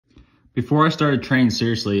Before I started training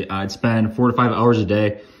seriously, I'd spend 4 to 5 hours a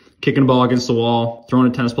day kicking a ball against the wall, throwing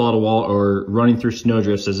a tennis ball at a wall, or running through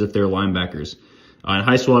snowdrifts as if they were linebackers. In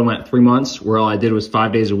high school, I went 3 months where all I did was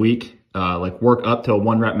 5 days a week, work up to a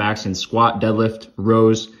 1 rep max in squat, deadlift,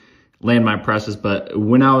 rows, landmine presses. But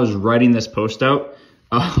when I was writing this post out,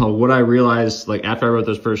 what I realized, after I wrote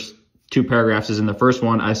those first 2 paragraphs, is in the first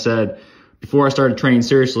one, I said, before I started training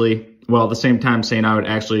seriously, while at the same time saying I would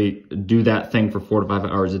actually do that thing for 4 to 5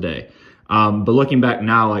 hours a day. But looking back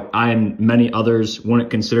now, I and many others wouldn't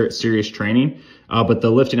consider it serious training. But the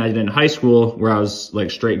lifting I did in high school, where I was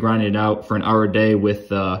straight grinding it out for an hour a day with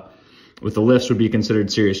the lifts, would be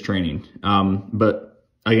considered serious training. But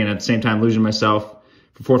again, at the same time, losing myself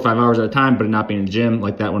for 4 to 5 hours at a time, but not being in the gym,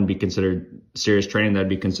 that wouldn't be considered serious training. That'd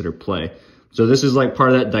be considered play. So this is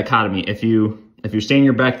part of that dichotomy. If you stay in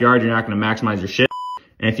your backyard, you're not going to maximize your shit.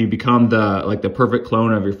 And if you become the perfect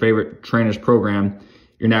clone of your favorite trainer's program,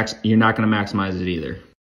 you're not going to maximize it either.